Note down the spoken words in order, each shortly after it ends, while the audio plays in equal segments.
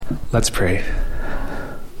Let's pray.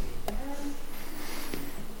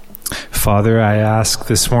 Father, I ask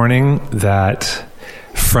this morning that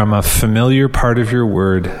from a familiar part of your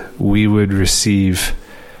word, we would receive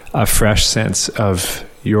a fresh sense of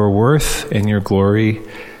your worth and your glory,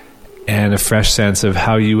 and a fresh sense of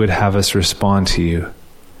how you would have us respond to you.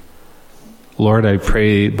 Lord, I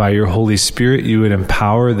pray by your Holy Spirit you would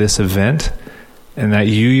empower this event, and that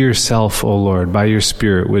you yourself, O Lord, by your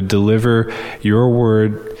Spirit would deliver your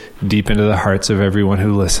word deep into the hearts of everyone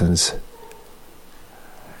who listens.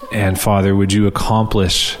 And Father, would you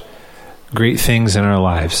accomplish great things in our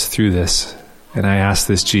lives through this? And I ask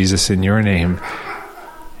this, Jesus, in your name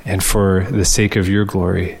and for the sake of your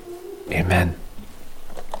glory. Amen.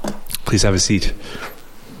 Please have a seat.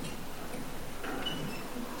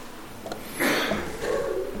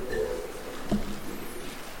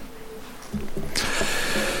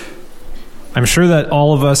 I'm sure that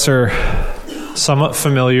all of us are somewhat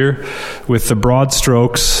familiar with the broad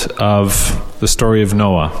strokes of the story of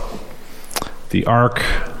Noah. The ark,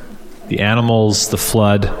 the animals, the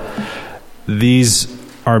flood. These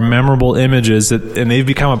are memorable images, and they've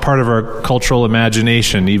become a part of our cultural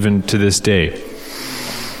imagination even to this day.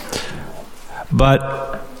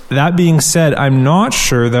 But that being said, I'm not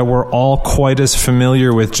sure that we're all quite as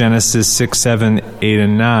familiar with Genesis 6, 7, 8,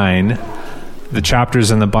 and 9, the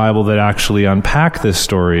chapters in the Bible that actually unpack this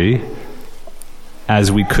story, as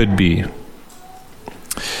we could be.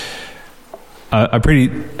 A pretty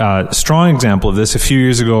strong example of this, a few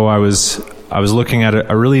years ago I was looking at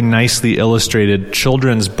a really nicely illustrated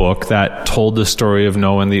children's book that told the story of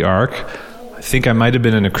Noah and the ark. I think I might have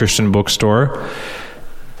been in a Christian bookstore.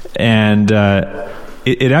 And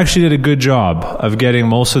it actually did a good job of getting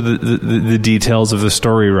most of the details of the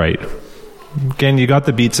story right. Again, you got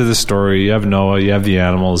the beats of the story. You have Noah, you have the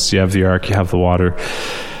animals, you have the ark, you have the water.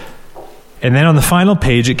 And then on the final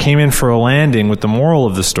page, it came in for a landing with the moral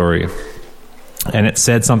of the story. And it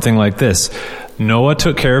said something like this: Noah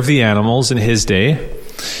took care of the animals in his day,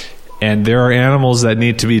 and there are animals that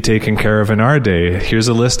need to be taken care of in our day. Here's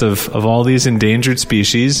a list of all these endangered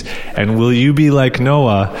species, and will you be like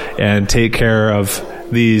Noah and take care of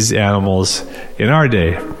these animals in our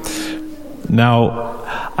day?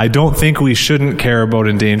 Now, I don't think we shouldn't care about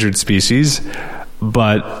endangered species,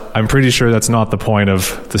 but I'm pretty sure that's not the point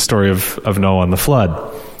of the story of Noah and the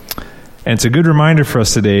flood. And it's a good reminder for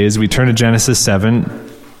us today as we turn to Genesis 7,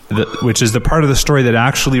 which is the part of the story that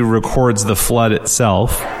actually records the flood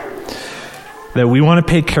itself, that we want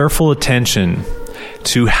to pay careful attention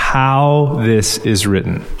to how this is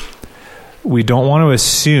written. We don't want to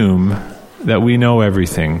assume that we know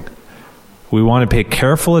everything. We want to pay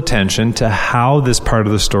careful attention to how this part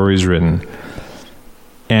of the story is written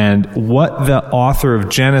and what the author of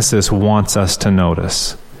Genesis wants us to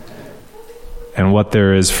notice and what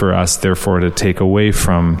there is for us, therefore, to take away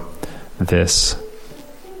from this.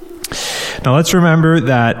 Now, let's remember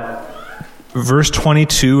that verse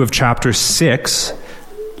 22 of chapter 6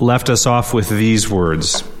 left us off with these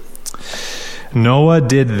words. Noah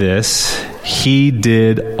did this. He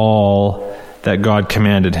did all that God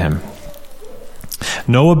commanded him.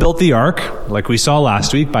 Noah built the ark, like we saw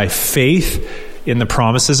last week, by faith in the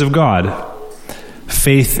promises of God.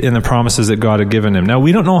 Faith in the promises that God had given him. Now,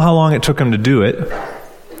 we don't know how long it took him to do it.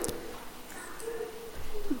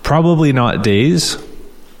 Probably not days.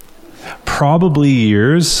 Probably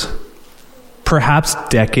years. Perhaps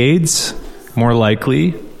decades, more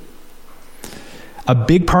likely. A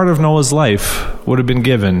big part of Noah's life would have been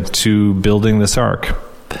given to building this ark.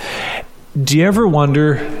 Do you ever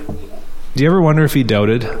wonder if he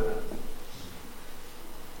doubted?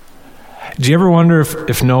 Do you ever wonder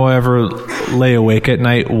if Noah ever lay awake at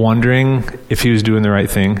night wondering if he was doing the right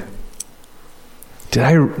thing? Did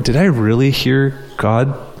I really hear God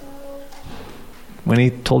when he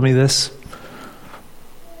told me this?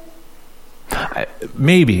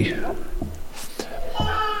 Maybe.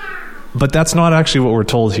 But that's not actually what we're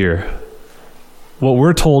told here. What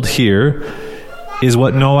we're told here is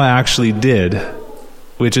what Noah actually did,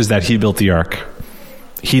 which is that he built the ark.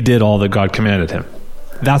 He did all that God commanded him.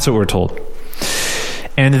 That's what we're told.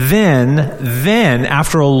 And then,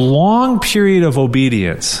 after a long period of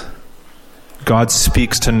obedience, God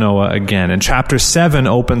speaks to Noah again. And chapter 7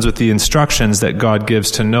 opens with the instructions that God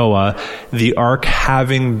gives to Noah, the ark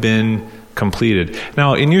having been completed.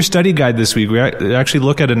 Now, in your study guide this week, we actually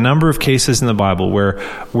look at a number of cases in the Bible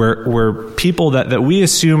where people that we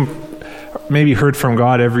assume maybe heard from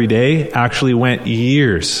God every day actually went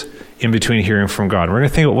years in between hearing from God. We're going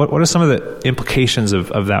to think about what are some of the implications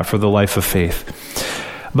of that for the life of faith.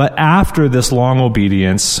 But after this long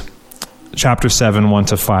obedience, chapter 7,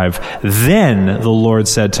 1-5. Then the Lord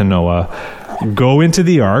said to Noah, go into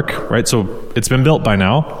the ark, right? So it's been built by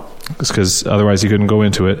now, because otherwise you couldn't go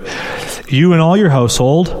into it. You and all your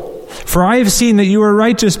household, for I have seen that you are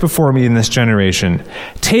righteous before me in this generation.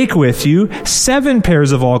 Take with you 7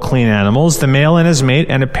 pairs of all clean animals, the male and his mate,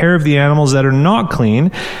 and a pair of the animals that are not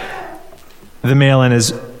clean, the male and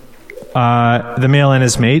his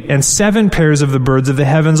mate, and 7 pairs of the birds of the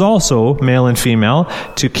heavens also, male and female,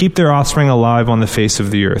 to keep their offspring alive on the face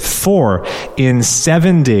of the earth. For in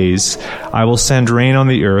 7 days I will send rain on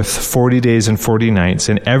the earth, 40 days and 40 nights,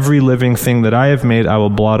 and every living thing that I have made I will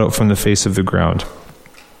blot out from the face of the ground.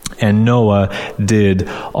 And Noah did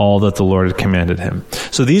all that the Lord had commanded him.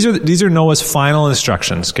 So these are Noah's final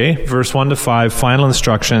instructions, okay? Verse 1-5, final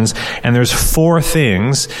instructions. And there's 4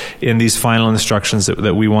 things in these final instructions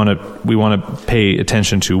that we want to pay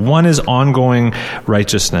attention to. One is ongoing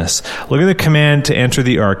righteousness. Look at the command to enter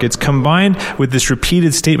the ark. It's combined with this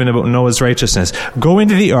repeated statement about Noah's righteousness. Go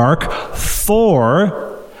into the ark, for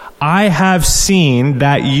I have seen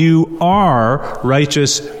that you are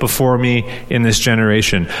righteous before me in this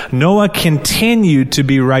generation. Noah continued to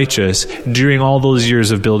be righteous during all those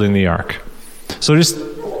years of building the ark. So this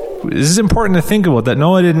is important to think about, that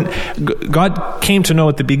God came to Noah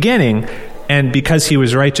at the beginning, and because he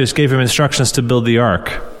was righteous, gave him instructions to build the ark.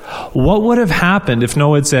 What would have happened if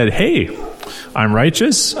Noah had said, hey, I'm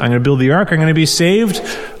righteous, I'm going to build the ark, I'm going to be saved,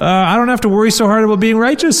 I don't have to worry so hard about being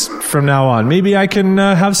righteous from now on. Maybe I can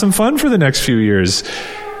have some fun for the next few years,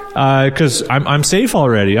 because I'm safe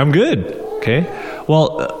already, I'm good. Okay?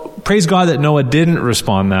 Well, praise God that Noah didn't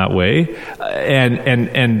respond that way,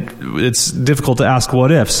 and it's difficult to ask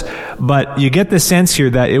what ifs, but you get the sense here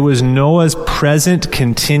that it was Noah's present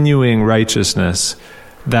continuing righteousness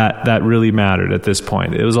that really mattered at this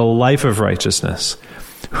point. It was a life of righteousness.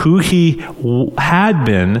 Who he had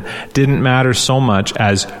been didn't matter so much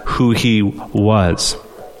as who he was.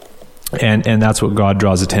 And that's what God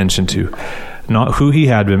draws attention to. Not who he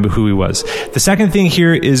had been, but who he was. The second thing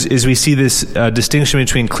here is we see this distinction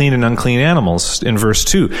between clean and unclean animals in verse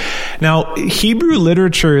 2. Now, Hebrew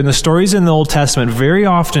literature and the stories in the Old Testament very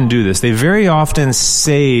often do this. They very often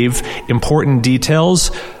save important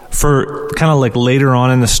details for kind of like later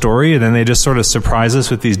on in the story, and then they just sort of surprise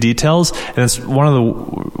us with these details. And it's one of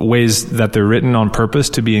the ways that they're written on purpose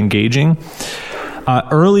to be engaging.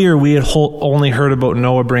 Earlier, we had only heard about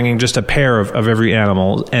Noah bringing just a pair of every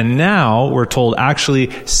animal, and now we're told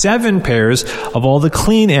actually 7 pairs of all the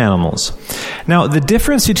clean animals. Now, the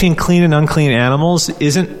difference between clean and unclean animals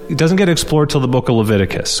doesn't get explored till the book of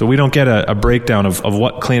Leviticus, so we don't get a breakdown of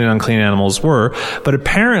what clean and unclean animals were, but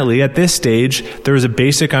apparently at this stage, there was a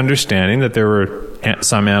basic understanding that there were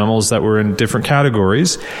some animals that were in different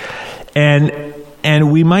categories,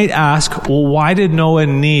 and we might ask, well, why did Noah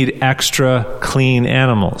need extra clean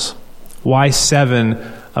animals? Why 7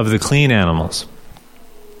 of the clean animals?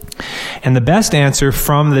 And the best answer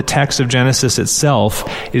from the text of Genesis itself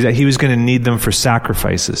is that he was going to need them for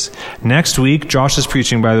sacrifices. Next week, Josh is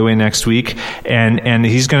preaching, by the way, next week, and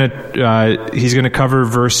he's going to cover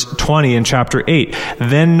verse 20 in chapter 8.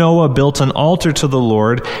 Then Noah built an altar to the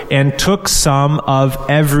Lord and took some of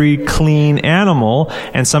every clean animal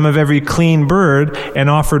and some of every clean bird and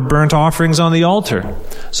offered burnt offerings on the altar.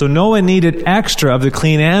 So Noah needed extra of the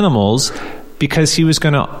clean animals because he was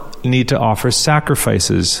going to need to offer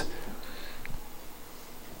sacrifices.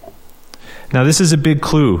 Now, this is a big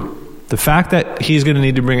clue. The fact that he's going to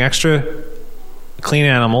need to bring extra clean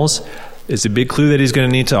animals is a big clue that he's going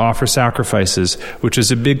to need to offer sacrifices, which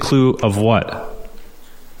is a big clue of what?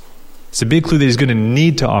 It's a big clue that he's going to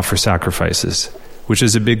need to offer sacrifices, which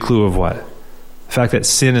is a big clue of what? The fact that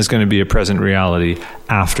sin is going to be a present reality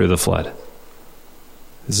after the flood.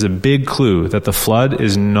 This is a big clue that the flood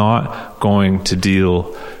is not going to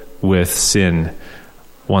deal with sin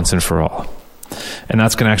once and for all. And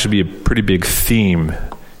that's going to actually be a pretty big theme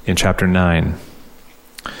in chapter 9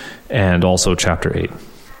 and also chapter 8.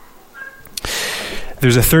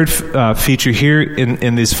 There's a third feature here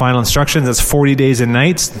in these final instructions. That's 40 days and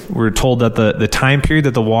nights. We're told that the time period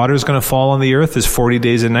that the water is going to fall on the earth is 40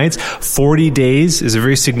 days and nights. 40 days is a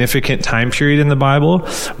very significant time period in the Bible.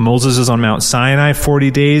 Moses is on Mount Sinai 40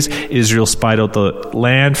 days. Israel spied out the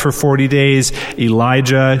land for 40 days.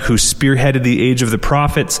 Elijah, who spearheaded the age of the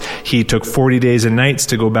prophets, he took 40 days and nights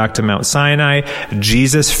to go back to Mount Sinai.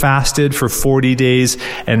 Jesus fasted for 40 days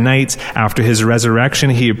and nights. After his resurrection,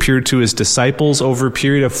 he appeared to his disciples over a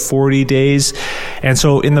period of 40 days. And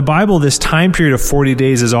so in the Bible, this time period of 40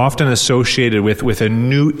 days is often associated with a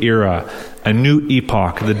new era, a new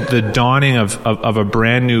epoch, the dawning of a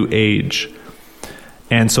brand new age.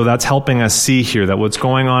 And so that's helping us see here that what's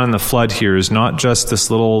going on in the flood here is not just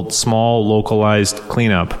this little small localized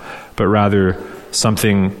cleanup, but rather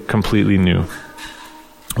something completely new.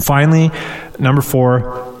 Finally, number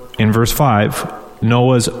 4, in verse 5,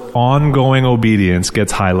 Noah's ongoing obedience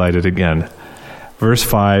gets highlighted again. Verse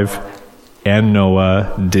 5, and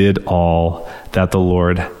Noah did all that the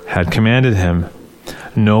Lord had commanded him.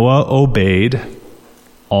 Noah obeyed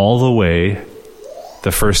all the way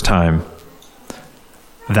the first time.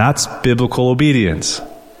 That's biblical obedience.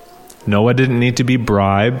 Noah didn't need to be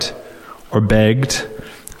bribed or begged.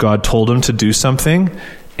 God told him to do something,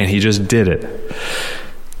 and he just did it.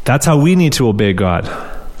 That's how we need to obey God.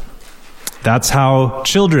 That's how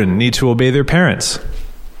children need to obey their parents.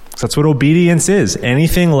 That's what obedience is.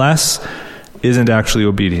 Anything less isn't actually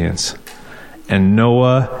obedience. And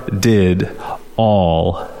Noah did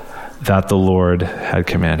all that the Lord had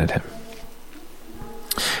commanded him.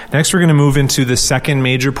 Next, we're going to move into the second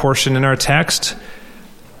major portion in our text.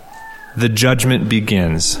 The judgment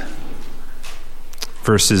begins.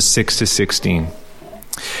 Verses 6 to 16.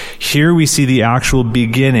 Here we see the actual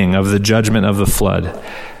beginning of the judgment of the flood.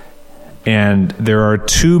 And there are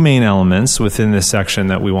 2 main elements within this section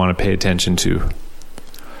that we want to pay attention to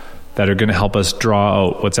that are going to help us draw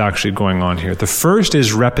out what's actually going on here. The first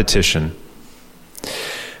is repetition.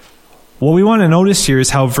 What we want to notice here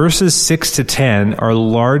is how verses 6 to 10 are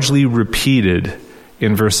largely repeated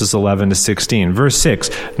in verses 11 to 16. Verse 6,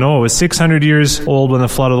 Noah was 600 years old when the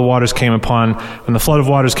flood of waters came upon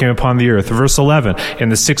the earth. Verse 11, in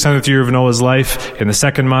the 600th year of Noah's life, in the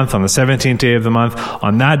 2nd month, on the 17th day of the month,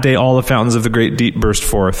 on that day all the fountains of the great deep burst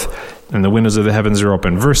forth, and the windows of the heavens are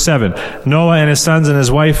open. Verse 7, Noah and his sons and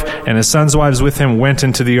his wife and his sons' wives with him went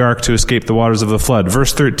into the ark to escape the waters of the flood.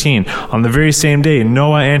 Verse 13, on the very same day,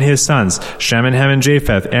 Noah and his sons, Shem and Ham and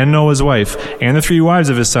Japheth, and Noah's wife, and the 3 wives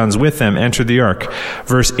of his sons with them entered the ark.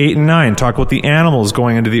 Verse 8 and 9 talk about the animals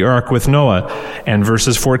going into the ark with Noah. And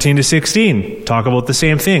verses 14 to 16 talk about the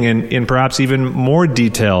same thing in perhaps even more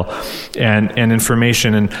detail and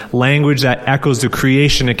information and language that echoes the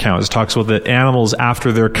creation accounts. It talks about the animals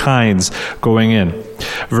after their kinds going in.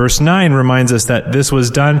 Verse 9 reminds us that this was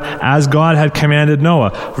done as God had commanded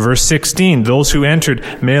Noah. Verse 16, those who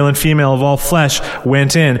entered, male and female of all flesh,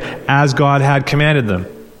 went in as God had commanded them.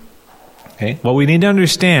 Okay? What we need to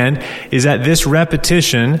understand is that this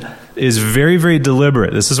repetition is very, very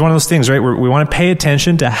deliberate. This is one of those things, right, where we want to pay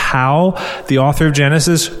attention to how the author of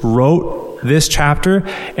Genesis wrote this chapter,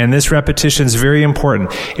 and this repetition is very important.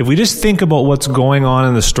 If we just think about what's going on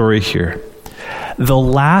in the story here, the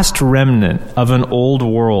last remnant of an old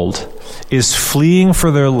world is fleeing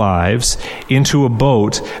for their lives into a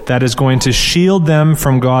boat that is going to shield them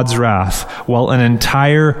from God's wrath while an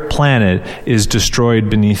entire planet is destroyed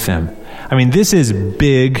beneath them. I mean, this is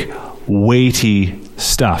big, weighty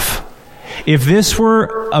stuff. If this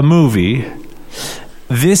were a movie,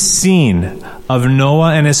 this scene of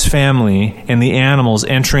Noah and his family and the animals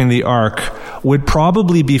entering the ark would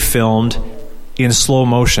probably be filmed in slow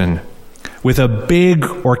motion with a big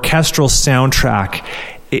orchestral soundtrack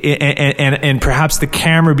and perhaps the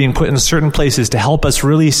camera being put in certain places to help us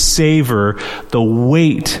really savor the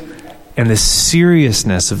weight and the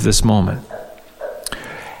seriousness of this moment.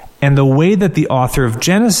 And the way that the author of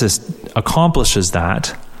Genesis accomplishes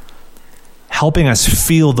that, helping us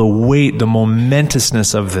feel the weight, the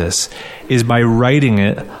momentousness of this, is by writing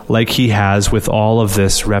it like he has with all of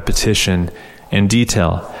this repetition and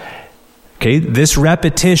detail. Okay, this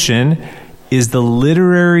repetition is the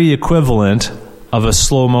literary equivalent of a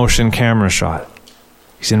slow motion camera shot.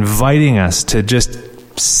 He's inviting us to just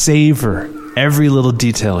savor every little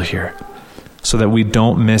detail here so that we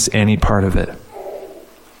don't miss any part of it.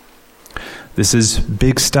 This is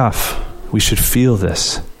big stuff. We should feel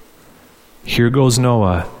this. Here goes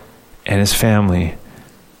Noah and his family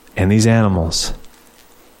and these animals.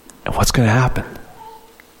 And what's going to happen?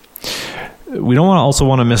 We don't also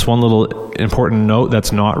want to miss one little important note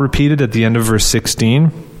that's not repeated at the end of verse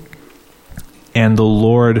 16. And the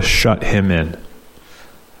Lord shut him in.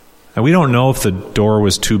 And we don't know if the door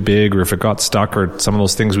was too big or if it got stuck or some of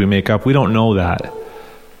those things we make up. We don't know that.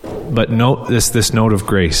 But note this note of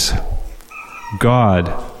grace.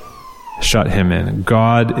 God shut him in.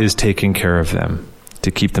 God is taking care of them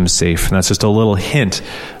to keep them safe. And that's just a little hint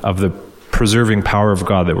of the preserving power of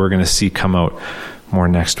God that we're going to see come out more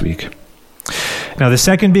next week. Now, the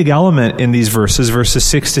second big element in these verses, verses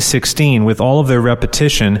 6 to 16, with all of their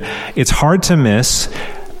repetition, it's hard to miss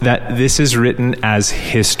that this is written as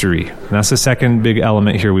history. And that's the second big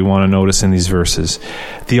element here we want to notice in these verses.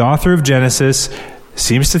 The author of Genesis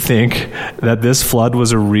seems to think that this flood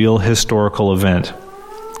was a real historical event.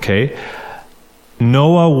 Okay?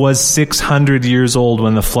 Noah was 600 years old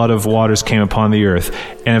when the flood of waters came upon the earth.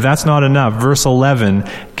 And if that's not enough, verse 11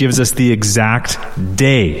 gives us the exact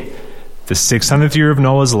day. The 600th year of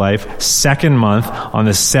Noah's life, second month, on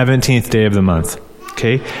the 17th day of the month.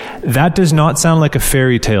 Okay? That does not sound like a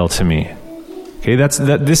fairy tale to me. Okay,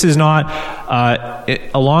 this is not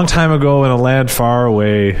a long time ago in a land far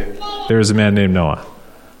away, there was a man named Noah.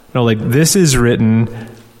 No, like this is written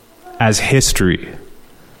as history.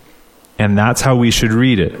 And that's how we should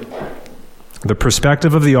read it. The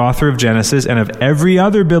perspective of the author of Genesis and of every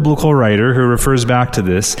other biblical writer who refers back to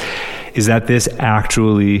this is that this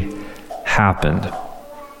actually happened.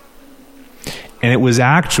 And it was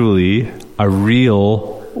actually a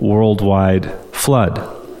real worldwide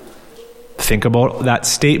flood. Think about that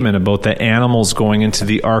statement about the animals going into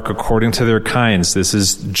the ark according to their kinds. This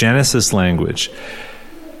is Genesis language.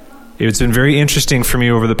 It's been very interesting for me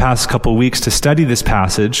over the past couple of weeks to study this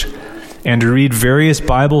passage and to read various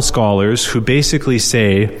Bible scholars who basically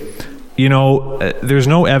say, you know, there's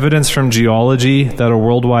no evidence from geology that a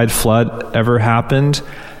worldwide flood ever happened.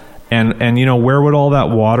 And you know, where would all that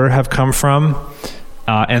water have come from?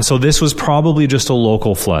 And so this was probably just a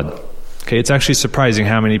local flood. Okay, it's actually surprising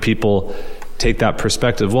how many people take that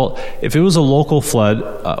perspective. Well, if it was a local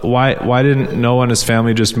flood, why didn't Noah and his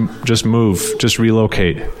family just move, just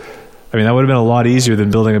relocate? I mean, that would have been a lot easier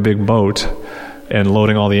than building a big boat and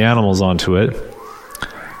loading all the animals onto it.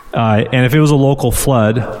 And if it was a local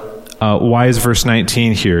flood, why is verse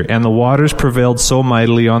 19 here? And the waters prevailed so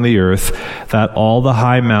mightily on the earth that all the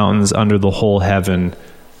high mountains under the whole heaven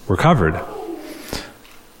were covered.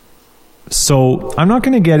 So I'm not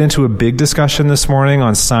going to get into a big discussion this morning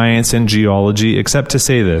on science and geology, except to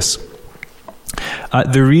say this.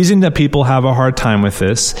 The reason that people have a hard time with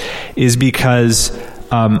this is because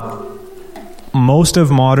most of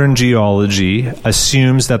modern geology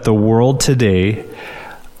assumes that the world today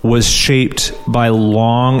was shaped by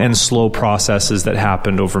long and slow processes that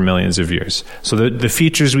happened over millions of years. So the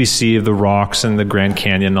features we see of the rocks and the Grand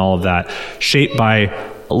Canyon and all of that, shaped by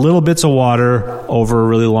little bits of water over a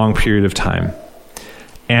really long period of time.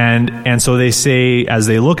 And so they say, as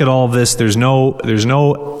they look at all of this, there's no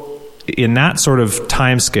in that sort of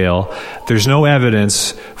time scale, there's no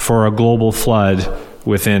evidence for a global flood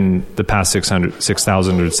within the past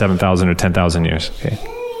 6,000 or 7,000 or 10,000 years. Okay.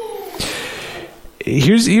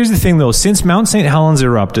 Here's the thing, though. Since Mount St. Helens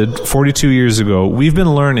erupted 42 years ago, we've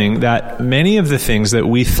been learning that many of the things that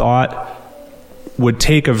we thought would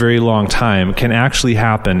take a very long time can actually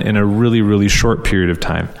happen in a really, really short period of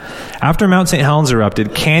time. After Mount St. Helens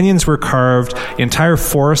erupted, canyons were carved, entire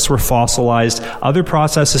forests were fossilized, other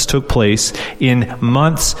processes took place in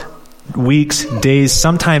months, weeks, days,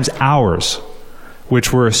 sometimes hours,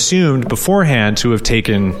 which were assumed beforehand to have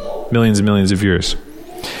taken millions and millions of years.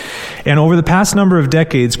 And over the past number of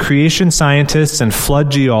decades, creation scientists and flood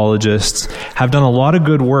geologists have done a lot of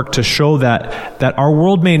good work to show that our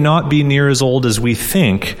world may not be near as old as we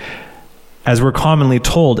think, as we're commonly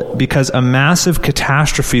told, because a massive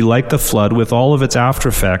catastrophe like the flood with all of its after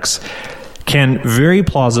effects can very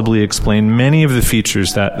plausibly explain many of the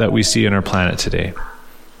features that we see in our planet today.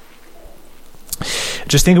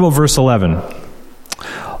 Just think about verse 11.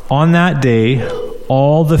 On that day,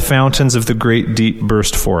 all the fountains of the great deep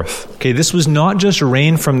burst forth. Okay, this was not just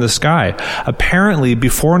rain from the sky. Apparently,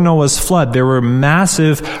 before Noah's flood, there were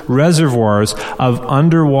massive reservoirs of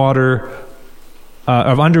underground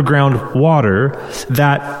water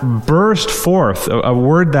that burst forth, a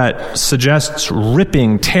word that suggests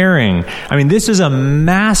ripping, tearing. I mean, this is a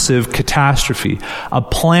massive catastrophe, a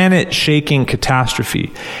planet-shaking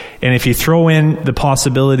catastrophe. And if you throw in the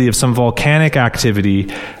possibility of some volcanic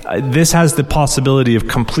activity, this has the possibility of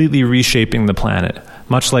completely reshaping the planet,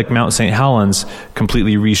 much like Mount St. Helens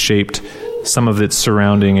completely reshaped some of its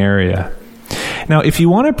surrounding area. Now, if you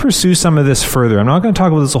want to pursue some of this further, I'm not going to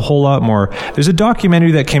talk about this a whole lot more. There's a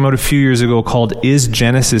documentary that came out a few years ago called Is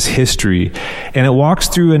Genesis History? And it walks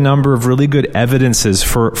through a number of really good evidences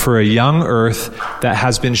for a young earth that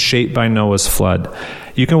has been shaped by Noah's flood.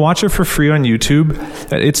 You can watch it for free on YouTube.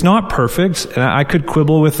 It's not perfect, and I could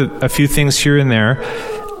quibble with a few things here and there,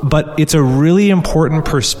 but it's a really important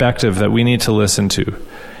perspective that we need to listen to.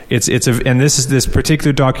 This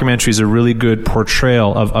particular documentary is a really good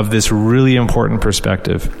portrayal of this really important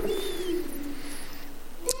perspective.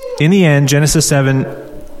 In the end, Genesis 7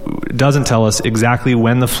 doesn't tell us exactly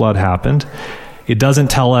when the flood happened. It doesn't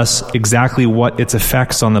tell us exactly what its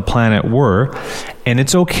effects on the planet were. And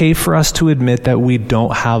it's okay for us to admit that we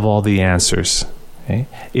don't have all the answers. Okay?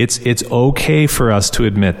 It's okay for us to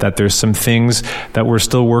admit that there's some things that we're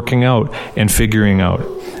still working out and figuring out.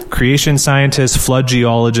 Creation scientists, flood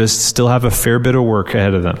geologists still have a fair bit of work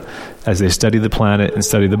ahead of them as they study the planet and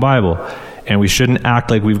study the Bible. And we shouldn't act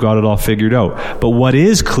like we've got it all figured out. But what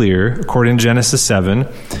is clear, according to Genesis 7,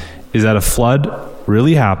 is that a flood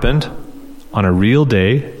really happened on a real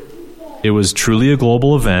day. It was truly a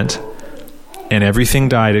global event, and everything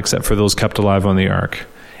died except for those kept alive on the ark.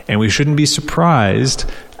 And we shouldn't be surprised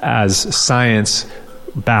as science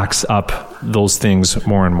backs up those things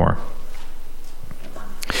more and more.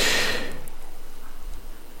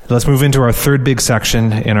 Let's move into our third big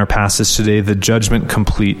section in our passage today, the judgment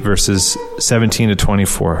complete, verses 17 to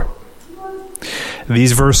 24.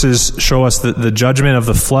 These verses show us the judgment of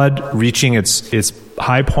the flood reaching its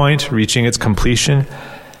high point, reaching its completion.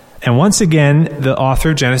 And once again, the author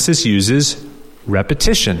of Genesis uses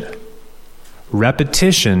repetition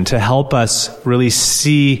to help us really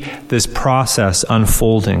see this process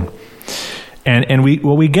unfolding. And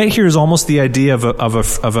what we get here is almost the idea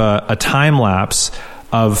of a time lapse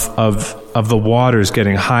of the waters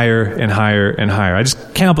getting higher and higher and higher. I just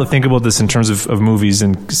can't help but think about this in terms of movies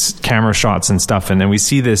and camera shots and stuff. And then we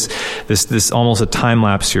see this almost a time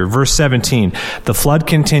lapse here. Verse 17, the flood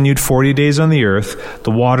continued 40 days on the earth.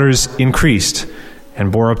 The waters increased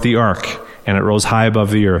and bore up the ark, and it rose high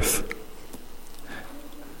above the earth.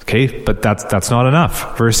 Okay, but that's not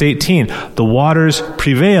enough. Verse 18, the waters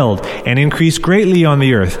prevailed and increased greatly on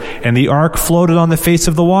the earth, and the ark floated on the face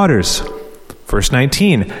of the waters. Verse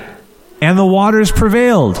 19, and the waters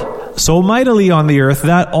prevailed so mightily on the earth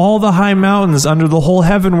that all the high mountains under the whole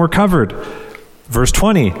heaven were covered. Verse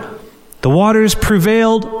 20, the waters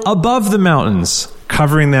prevailed above the mountains,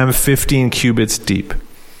 covering them 15 cubits deep.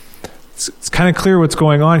 It's kind of clear what's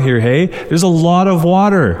going on here, hey? There's a lot of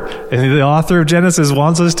water, and the author of Genesis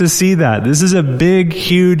wants us to see that. This is a big,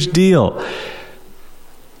 huge deal.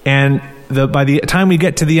 And by the time we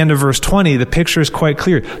get to the end of verse 20, the picture is quite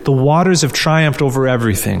clear. The waters have triumphed over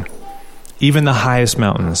everything, even the highest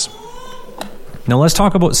mountains. Now let's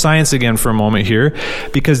talk about science again for a moment here,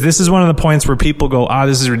 because this is one of the points where people go,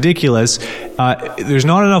 this is ridiculous. There's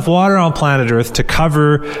not enough water on planet Earth to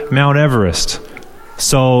cover Mount Everest.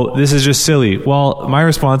 So this is just silly. Well, my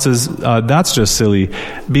response is that's just silly,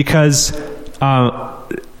 because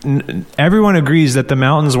everyone agrees that the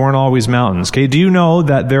mountains weren't always mountains. Okay, do you know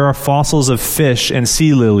that there are fossils of fish and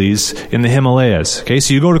sea lilies in the Himalayas? Okay,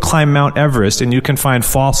 so you go to climb Mount Everest and you can find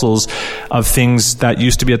fossils of things that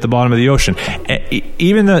used to be at the bottom of the ocean.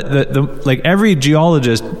 Even like every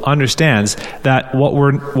geologist understands that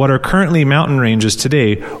what are currently mountain ranges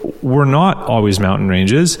today were not always mountain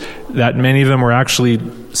ranges. That many of them were actually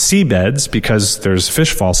seabeds because there's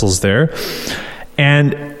fish fossils there,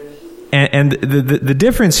 and the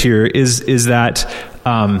difference here is that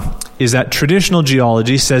traditional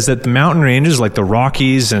geology says that the mountain ranges like the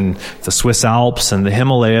Rockies and the Swiss Alps and the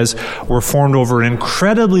Himalayas were formed over an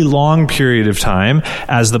incredibly long period of time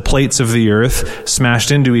as the plates of the earth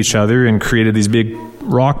smashed into each other and created these big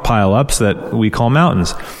rock pile-ups that we call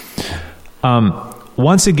mountains.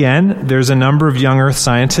 Once again, there's a number of young Earth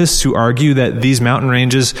scientists who argue that these mountain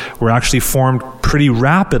ranges were actually formed pretty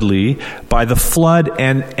rapidly by the flood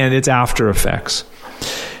and its after effects.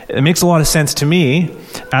 It makes a lot of sense to me.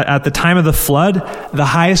 At the time of the flood, the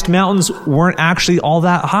highest mountains weren't actually all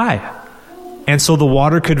that high. And so the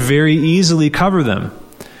water could very easily cover them.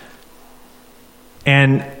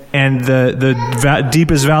 And the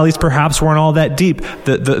deepest valleys perhaps weren't all that deep.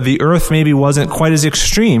 The earth maybe wasn't quite as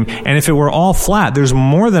extreme. And if it were all flat, there's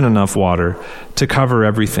more than enough water to cover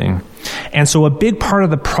everything. And so a big part of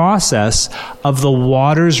the process of the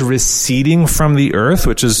waters receding from the earth,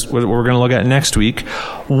 which is what we're going to look at next week,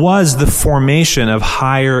 was the formation of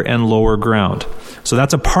higher and lower ground. So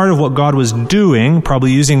that's a part of what God was doing,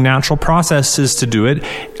 probably using natural processes to do it,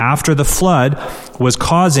 after the flood, was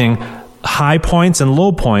causing high points and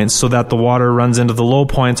low points so that the water runs into the low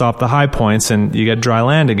points off the high points and you get dry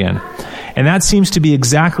land again. And that seems to be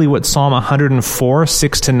exactly what Psalm 104,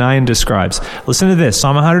 6-9 describes. Listen to this.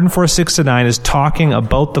 Psalm 104, 6-9 is talking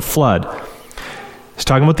about the flood. It's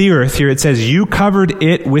talking about the earth here. It says, you covered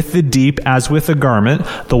it with the deep as with a garment.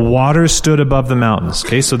 The waters stood above the mountains.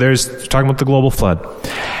 Okay, so there's talking about the global flood.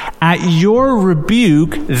 At your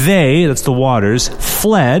rebuke, they, that's the waters,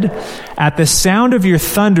 fled. At the sound of your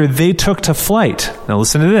thunder, they took to flight. Now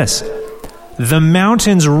listen to this. The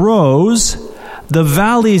mountains rose, the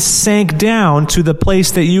valleys sank down to the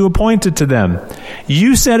place that you appointed to them.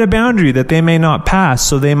 You set a boundary that they may not pass,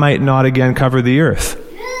 so they might not again cover the earth.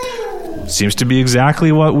 Seems to be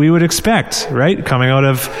exactly what we would expect, right? Coming out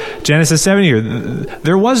of Genesis 7 here.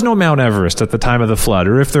 There was no Mount Everest at the time of the flood,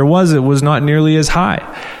 or if there was, it was not nearly as high.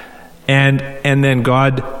 And then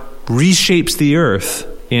God reshapes the earth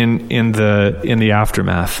in the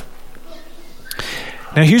aftermath.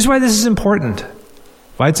 Now here's why this is important.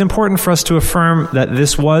 Why it's important for us to affirm that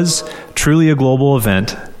this was truly a global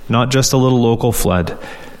event, not just a little local flood,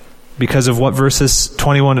 because of what verses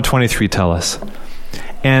 21 to 23 tell us.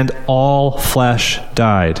 And all flesh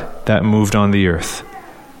died that moved on the earth.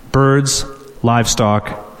 Birds,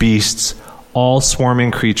 livestock, beasts, all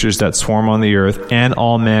swarming creatures that swarm on the earth, and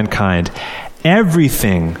all mankind.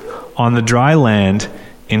 Everything on the dry land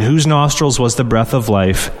in whose nostrils was the breath of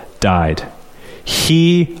life died.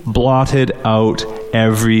 He blotted out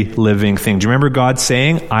every living thing. Do you remember God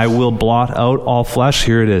saying, I will blot out all flesh?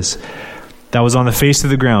 Here it is. That was on the face of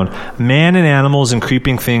the ground. Man and animals and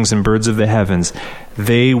creeping things and birds of the heavens,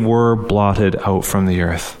 they were blotted out from the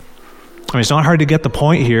earth. I mean, it's not hard to get the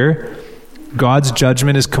point here. God's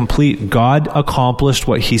judgment is complete. God accomplished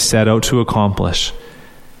what he set out to accomplish.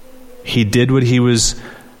 He did what he was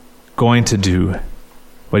going to do,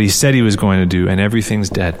 what he said he was going to do, and everything's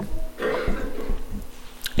dead.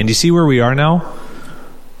 And you see where we are now?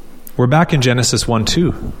 We're back in Genesis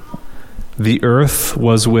 1:2. The earth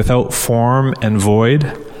was without form and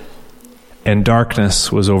void, and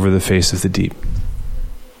darkness was over the face of the deep.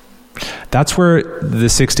 That's where the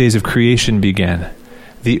 6 days of creation began.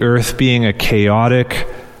 The earth being a chaotic,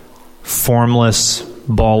 formless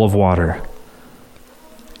ball of water.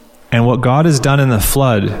 And what God has done in the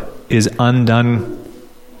flood is undone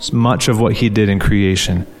much of what he did in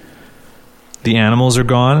creation. The animals are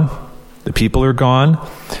gone. The people are gone.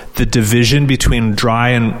 The division between dry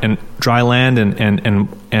and dry land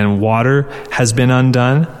and water has been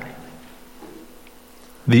undone.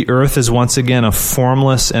 The earth is once again a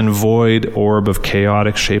formless and void orb of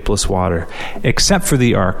chaotic, shapeless water, except for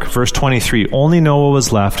the ark. Verse 23, only Noah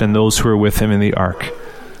was left and those who were with him in the ark.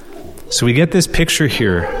 So we get this picture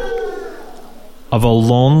here of a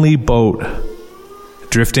lonely boat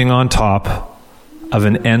drifting on top of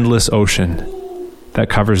an endless ocean that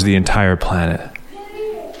covers the entire planet.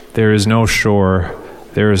 There is no shore,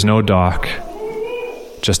 there is no dock,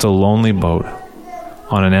 just a lonely boat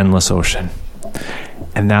on an endless ocean.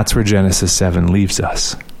 And that's where Genesis 7 leaves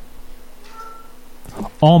us.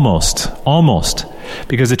 Almost.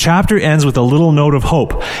 Because the chapter ends with a little note of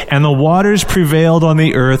hope. And the waters prevailed on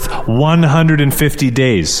the earth 150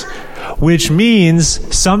 days. Which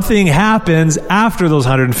means something happens after those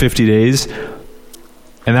 150 days.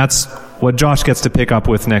 And that's what Josh gets to pick up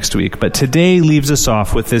with next week. But today leaves us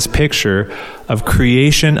off with this picture of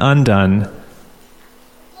creation undone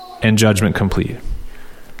and judgment complete.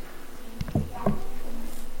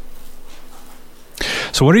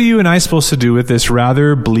 So what are you and I supposed to do with this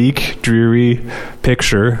rather bleak, dreary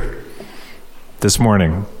picture this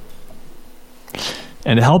morning?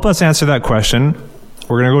 And to help us answer that question,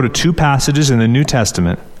 we're going to go to two passages in the New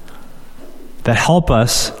Testament that help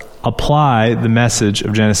us apply the message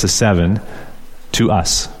of Genesis 7 to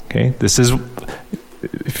us. Okay? This is,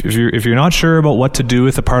 if you're not sure about what to do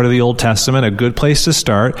with a part of the Old Testament, a good place to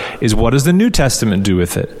start is what does the New Testament do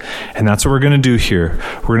with it? And that's what we're going to do here.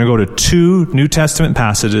 We're going to go to two New Testament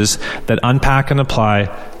passages that unpack and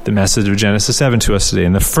apply the message of Genesis 7 to us today.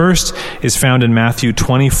 And the first is found in Matthew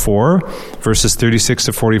 24, verses 36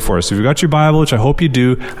 to 44. So if you've got your Bible, which I hope you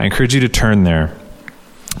do, I encourage you to turn there.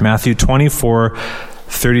 Matthew 24,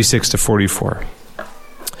 36 to 44.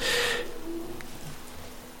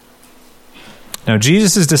 Now,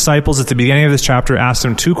 Jesus' disciples at the beginning of this chapter asked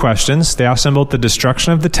him two questions. They asked him about the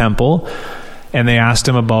destruction of the temple, and they asked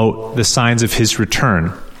him about the signs of his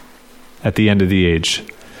return at the end of the age.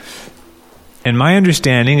 And my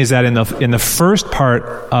understanding is that in the first part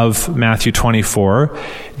of Matthew 24,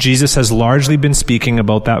 Jesus has largely been speaking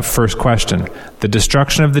about that first question, the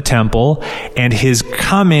destruction of the temple and his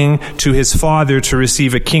coming to his Father to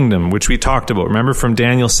receive a kingdom, which we talked about. Remember from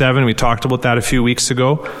Daniel 7, we talked about that a few weeks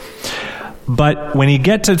ago. But when you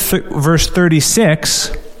get to verse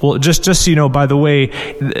 36, well, just so you know, by the way,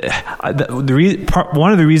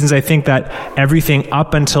 one of the reasons I think that everything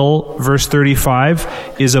up until verse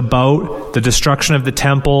 35 is about the destruction of the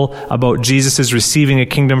temple, about Jesus' receiving a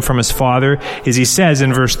kingdom from his Father, is he says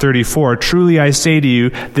in verse 34, truly I say to you,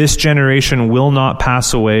 this generation will not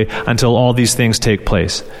pass away until all these things take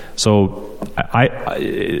place. So,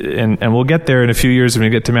 and we'll get there in a few years when we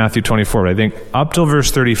get to Matthew 24, but I think up till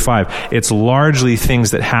verse 35, it's largely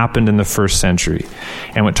things that happened in the first century.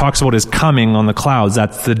 And when it talks about his coming on the clouds,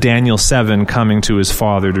 that's the Daniel 7 coming to his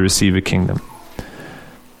Father to receive a kingdom.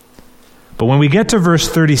 But when we get to verse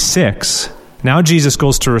 36, now Jesus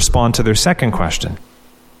goes to respond to their second question.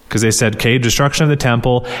 Because they said, okay, destruction of the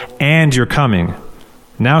temple and you're coming.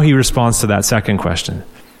 Now he responds to that second question.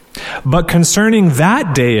 But concerning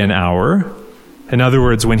that day and hour, in other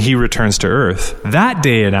words, when he returns to earth, that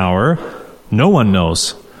day and hour, no one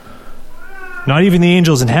knows. Not even the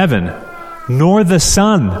angels in heaven, nor the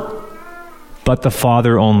Son, but the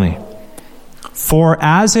Father only. For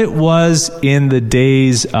as it was in the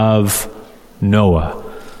days of Noah,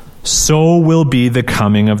 so will be the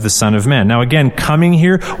coming of the Son of Man. Now again, coming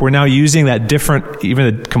here, we're now using that different, even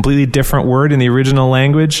a completely different word in the original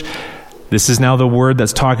language. This is now the word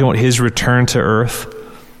that's talking about his return to earth,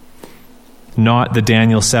 not the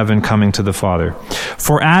Daniel 7 coming to the Father.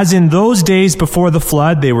 For as in those days before the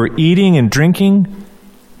flood, they were eating and drinking,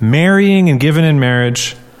 marrying and given in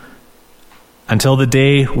marriage, until the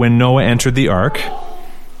day when Noah entered the ark,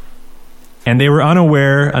 and they were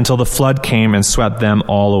unaware until the flood came and swept them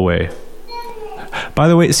all away. By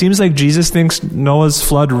the way, it seems like Jesus thinks Noah's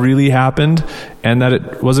flood really happened and that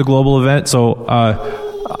it was a global event. So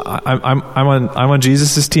I'm on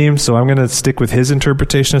Jesus' team, so I'm going to stick with his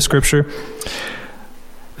interpretation of Scripture.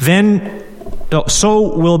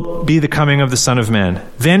 So will be the coming of the Son of Man.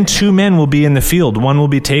 Then 2 men will be in the field. One will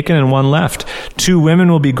be taken and one left. 2 women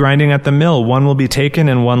will be grinding at the mill. One will be taken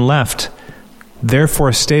and one left.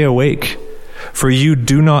 Therefore stay awake, for you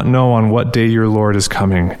do not know on what day your Lord is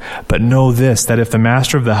coming. But know this, that if the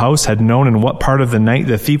master of the house had known in what part of the night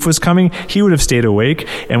the thief was coming, he would have stayed awake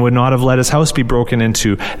and would not have let his house be broken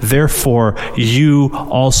into. Therefore you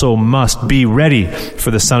also must be ready,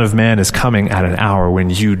 for the Son of Man is coming at an hour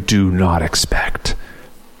when you do not expect.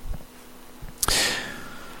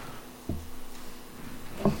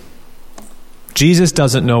 Jesus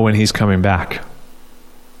doesn't know when he's coming back.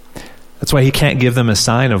 That's why he can't give them a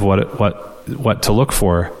sign of what to look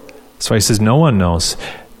for. That's why he says no one knows.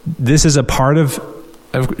 This is a part of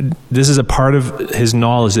his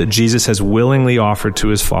knowledge that Jesus has willingly offered to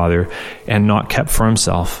his Father and not kept for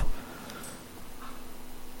himself.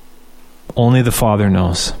 Only the Father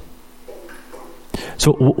knows.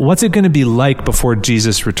 So what's it going to be like before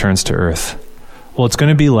Jesus returns to earth? Well, it's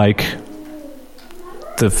going to be like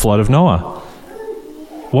the flood of Noah.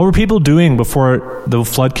 What were people doing before the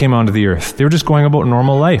flood came onto the earth? They were just going about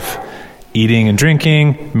normal life. Eating and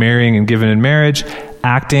drinking, marrying and giving in marriage,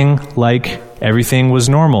 acting like everything was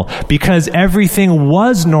normal. Because everything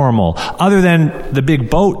was normal. Other than the big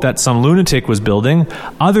boat that some lunatic was building,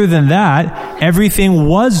 other than that, everything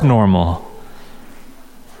was normal.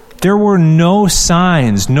 There were no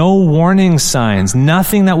signs, no warning signs,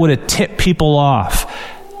 nothing that would have tipped people off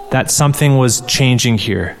that something was changing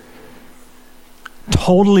here.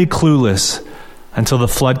 Totally clueless until the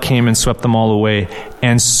flood came and swept them all away.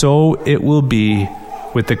 And so it will be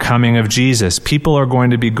with the coming of Jesus. People are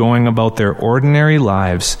going to be going about their ordinary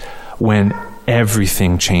lives when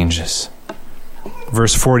everything changes.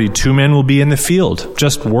 Verse 40, 2 men will be in the field,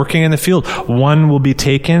 just working in the field. One will be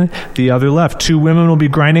taken, the other left. 2 women will be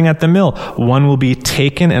grinding at the mill. One will be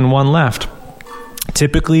taken and one left.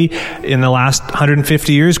 Typically, in the last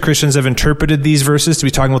 150 years, Christians have interpreted these verses to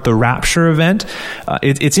be talking about the rapture event.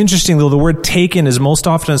 It's interesting, though, the word taken is most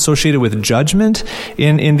often associated with judgment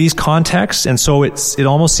in these contexts. And so it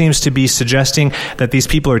almost seems to be suggesting that these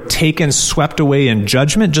people are taken, swept away in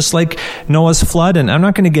judgment, just like Noah's flood. And I'm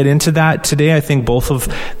not going to get into that today. I think both of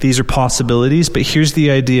these are possibilities. But here's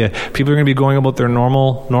the idea. People are going to be going about their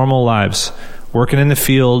normal lives, working in the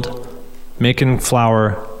field, making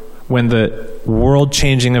flour, when the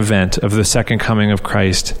world-changing event of the second coming of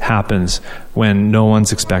Christ happens when no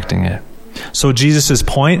one's expecting it. So Jesus'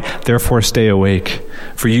 point, therefore stay awake,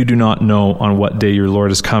 for you do not know on what day your Lord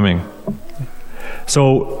is coming.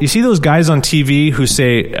 So you see those guys on TV who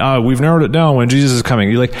say, we've narrowed it down when Jesus is coming.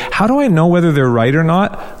 You're like, how do I know whether they're right or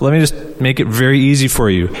not? Let me just make it very easy for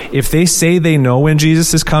you. If they say they know when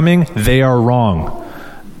Jesus is coming, they are wrong.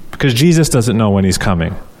 Because Jesus doesn't know when he's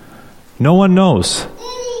coming. No one knows.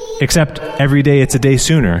 Except every day it's a day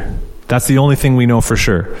sooner. That's the only thing we know for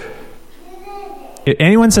sure. If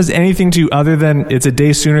anyone says anything to you other than it's a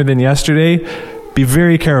day sooner than yesterday, be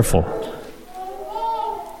very careful.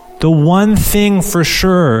 The one thing for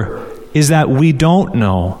sure is that we don't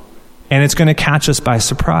know, and it's going to catch us by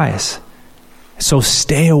surprise. So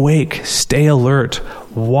stay awake, stay alert,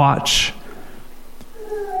 watch.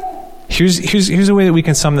 Here's a way that we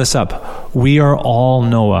can sum this up. We are all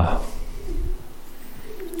Noah.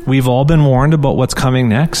 We've all been warned about what's coming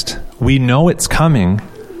next. We know it's coming,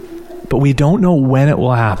 but we don't know when it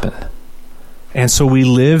will happen. And so we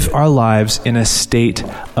live our lives in a state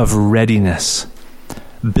of readiness.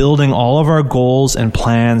 building all of our goals and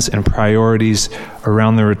plans and priorities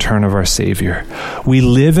around the return of our Savior. We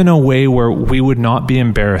live in a way where we would not be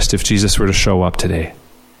embarrassed if Jesus were to show up today,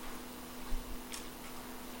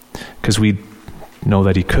 because we know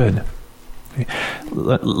that he could.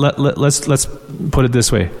 Let's put it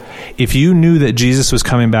this way. If you knew that Jesus was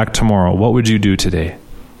coming back tomorrow, what would you do today?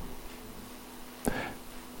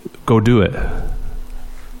 Go do it.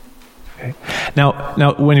 Okay. Now,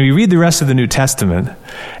 when we read the rest of the New Testament,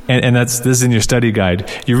 and this is in your study guide,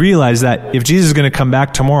 you realize that if Jesus is going to come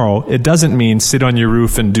back tomorrow, it doesn't mean sit on your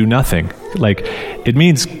roof and do nothing. Like, it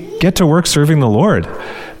means get to work serving the Lord.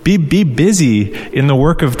 Be busy in the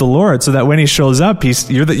work of the Lord, so that when he shows up,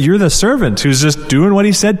 you're the servant who's just doing what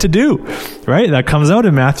he said to do, right? That comes out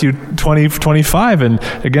in Matthew 20:25, and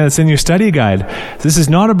again, it's in your study guide. This is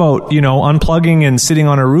not about, unplugging and sitting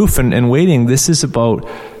on a roof and waiting. This is about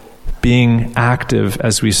being active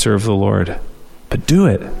as we serve the Lord. But do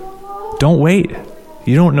it. Don't wait.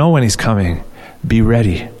 You don't know when he's coming. Be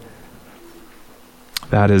ready.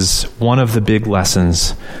 That is one of the big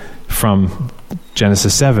lessons from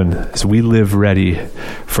Genesis 7, as we live ready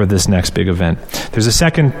for this next big event. There's a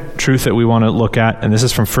second truth that we want to look at, and this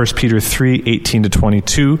is from 1 Peter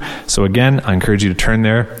 3:18-22. So again, I encourage you to turn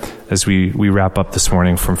there as we wrap up this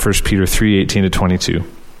morning from 1 Peter 3:18-22.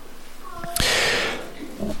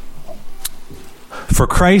 For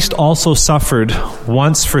Christ also suffered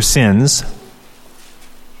once for sins.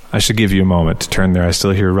 I should give you a moment to turn there. I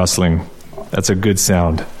still hear rustling. That's a good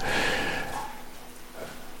sound.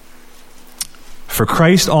 For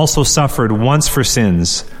Christ also suffered once for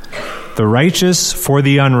sins, the righteous for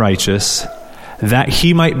the unrighteous, that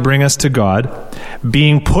he might bring us to God,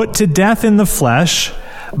 being put to death in the flesh,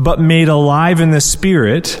 but made alive in the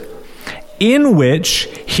Spirit, in which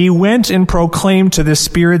he went and proclaimed to the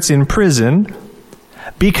spirits in prison,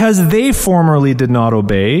 because they formerly did not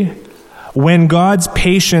obey, when God's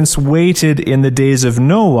patience waited in the days of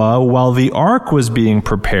Noah while the ark was being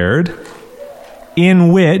prepared,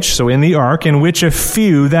 in which a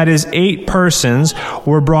few, that is 8 persons,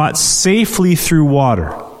 were brought safely through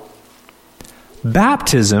water.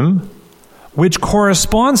 Baptism, which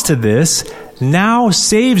corresponds to this, now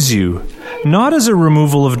saves you, not as a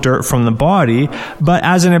removal of dirt from the body, but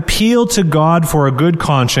as an appeal to God for a good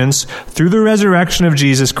conscience through the resurrection of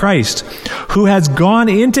Jesus Christ, who has gone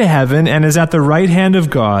into heaven and is at the right hand of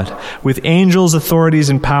God, with angels, authorities,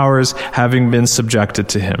 and powers having been subjected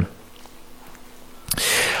to him.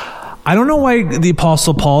 I don't know why the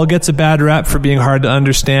Apostle Paul gets a bad rap for being hard to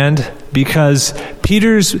understand, because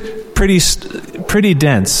Peter's pretty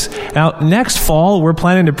dense. Now, next fall, we're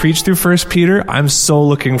planning to preach through 1 Peter. I'm so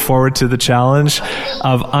looking forward to the challenge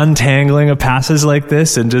of untangling a passage like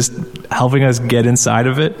this and just helping us get inside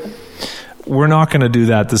of it. We're not going to do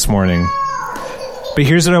that this morning. But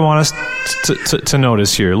here's what I want us to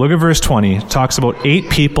notice here. Look at verse 20. It talks about 8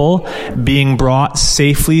 people being brought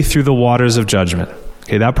safely through the waters of judgment.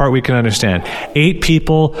 Okay, that part we can understand. 8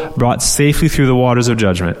 people brought safely through the waters of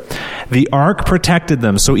judgment. The ark protected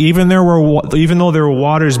them. So even though there were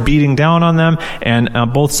waters beating down on them and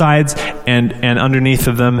on both sides and underneath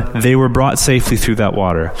of them, they were brought safely through that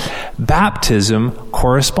water. Baptism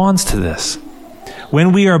corresponds to this.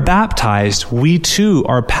 When we are baptized, we too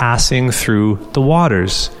are passing through the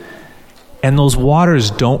waters. And those waters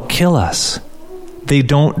don't kill us. They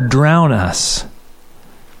don't drown us.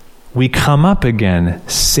 We come up again,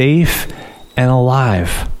 safe and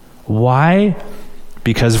alive. Why?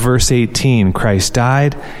 Because verse 18, Christ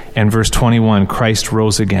died, and verse 21, Christ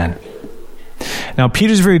rose again. Now,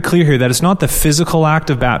 Peter's very clear here that it's not the physical act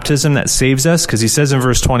of baptism that saves us, because he says in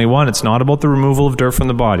verse 21, it's not about the removal of dirt from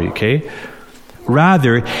the body, okay?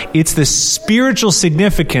 Rather, it's the spiritual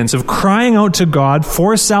significance of crying out to God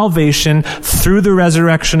for salvation through the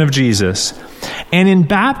resurrection of Jesus. And in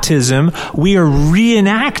baptism, we are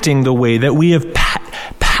reenacting the way that we have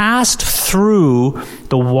passed through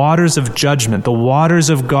the waters of judgment, the waters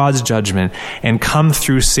of God's judgment, and come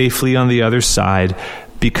through safely on the other side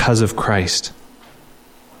because of Christ.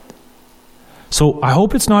 So I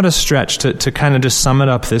hope it's not a stretch to kind of just sum it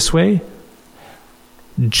up this way.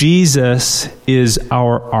 Jesus is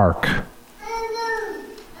our ark.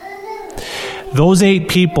 Those 8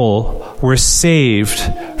 people were saved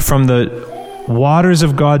from the waters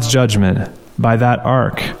of God's judgment by that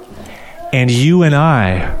ark. And you and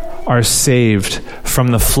I are saved from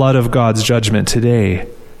the flood of God's judgment today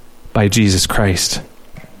by Jesus Christ.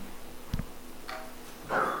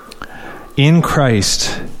 In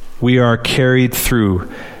Christ, we are carried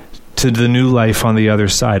through to the new life on the other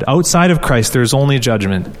side. Outside of Christ, there's only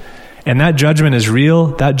judgment. And that judgment is real.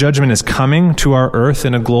 That judgment is coming to our earth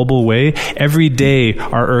in a global way. Every day,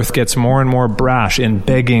 our earth gets more and more brash in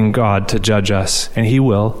begging God to judge us, and he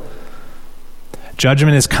will.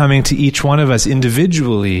 Judgment is coming to each one of us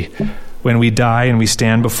individually when we die and we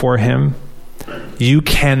stand before him. You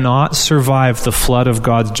cannot survive the flood of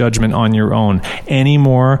God's judgment on your own any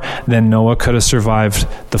more than Noah could have survived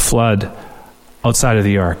the flood outside of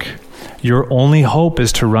the ark. Your only hope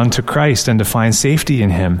is to run to Christ and to find safety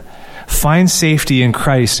in him. Find safety in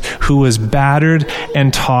Christ, who was battered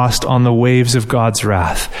and tossed on the waves of God's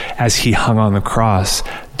wrath as he hung on the cross,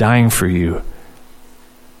 dying for you.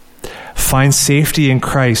 Find safety in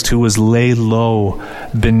Christ, who was laid low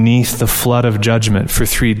beneath the flood of judgment for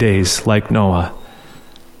 3 days, like Noah.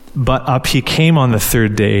 But up he came on the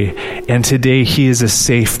third day, and today he is a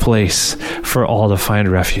safe place for all to find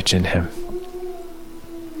refuge in him.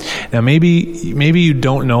 Now, maybe you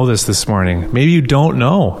don't know this morning. Maybe you don't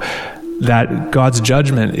know that God's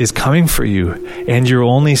judgment is coming for you, and your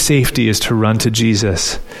only safety is to run to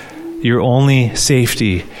Jesus. Your only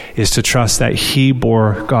safety is to trust that he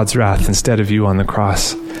bore God's wrath instead of you on the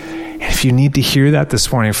cross. And if you need to hear that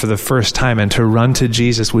this morning for the first time and to run to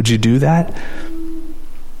Jesus, would you do that?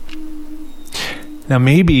 Now,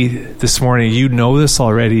 maybe this morning you know this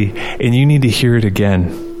already and you need to hear it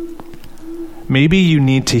again. Maybe you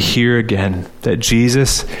need to hear again that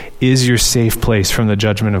Jesus is your safe place from the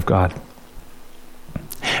judgment of God.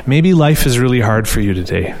 Maybe life is really hard for you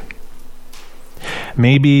today.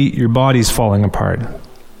 Maybe your body's falling apart.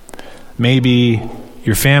 Maybe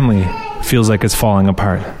your family feels like it's falling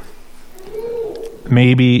apart.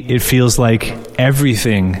 Maybe it feels like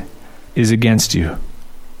everything is against you.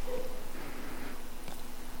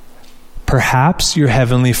 Perhaps your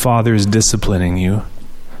Heavenly Father is disciplining you.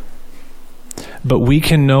 But we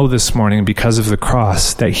can know this morning, because of the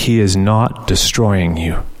cross, that he is not destroying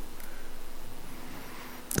you.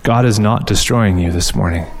 God is not destroying you this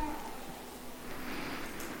morning.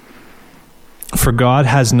 For God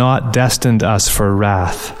has not destined us for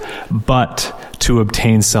wrath, but to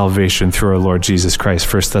obtain salvation through our Lord Jesus Christ.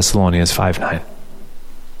 1 Thessalonians 5:9.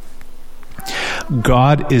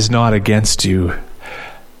 God is not against you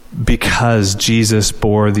because Jesus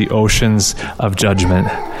bore the oceans of judgment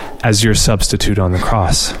as your substitute on the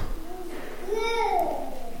cross.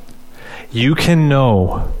 You can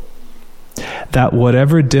know that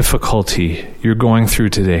whatever difficulty you're going through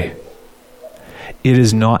today, it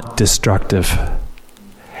is not destructive.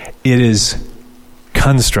 It is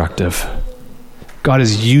constructive. God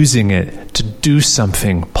is using it to do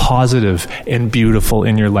something positive and beautiful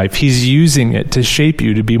in your life. He's using it to shape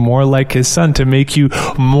you to be more like his Son, to make you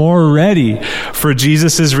more ready for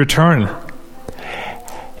Jesus' return.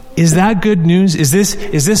 Is that good news? Is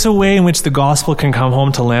this a way in which the gospel can come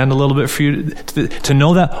home to land a little bit for you? To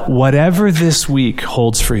know that whatever this week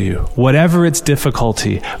holds for you, whatever its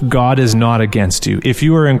difficulty, God is not against you. If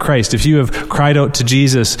you are in Christ, if you have cried out to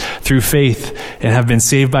Jesus through faith and have been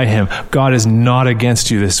saved by him, God is not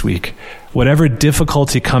against you this week. Whatever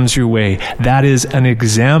difficulty comes your way, that is an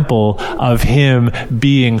example of him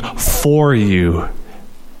being for you,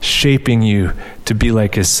 shaping you to be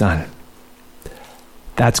like his Son.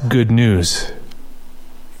 That's good news.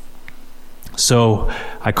 So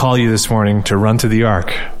I call you this morning to run to the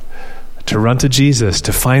ark, to run to Jesus,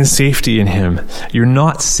 to find safety in him. You're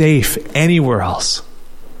not safe anywhere else.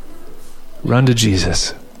 Run to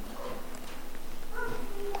Jesus.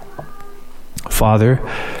 Father,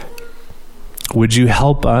 would you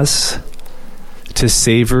help us to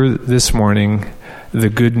savor this morning the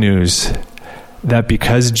good news that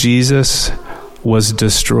because Jesus was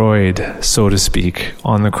destroyed, so to speak,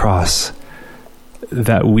 on the cross,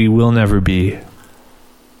 that we will never be,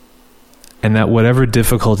 and that whatever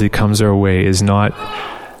difficulty comes our way is not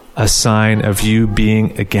a sign of you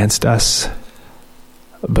being against us,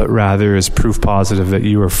 but rather is proof positive that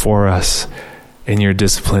you are for us and you're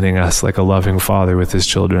disciplining us like a loving father with his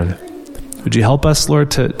children. Would you help us, Lord,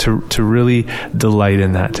 to really delight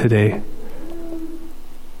in that today?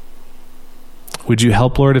 Would you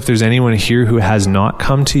help, Lord, if there's anyone here who has not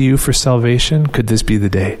come to you for salvation? Could this be the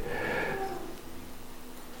day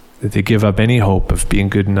that they give up any hope of being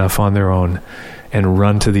good enough on their own and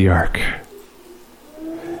run to the ark?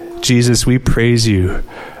 Jesus, we praise you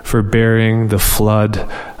for bearing the flood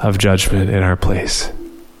of judgment in our place.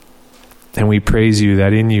 And we praise you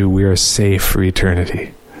that in you we are safe for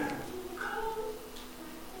eternity.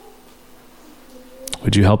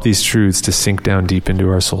 Would you help these truths to sink down deep into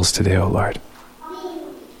our souls today, O Lord?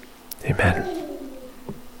 Amen.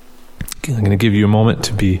 I'm going to give you a moment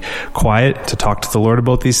to be quiet, to talk to the Lord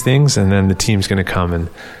about these things, and then the team's going to come and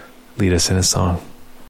lead us in a song.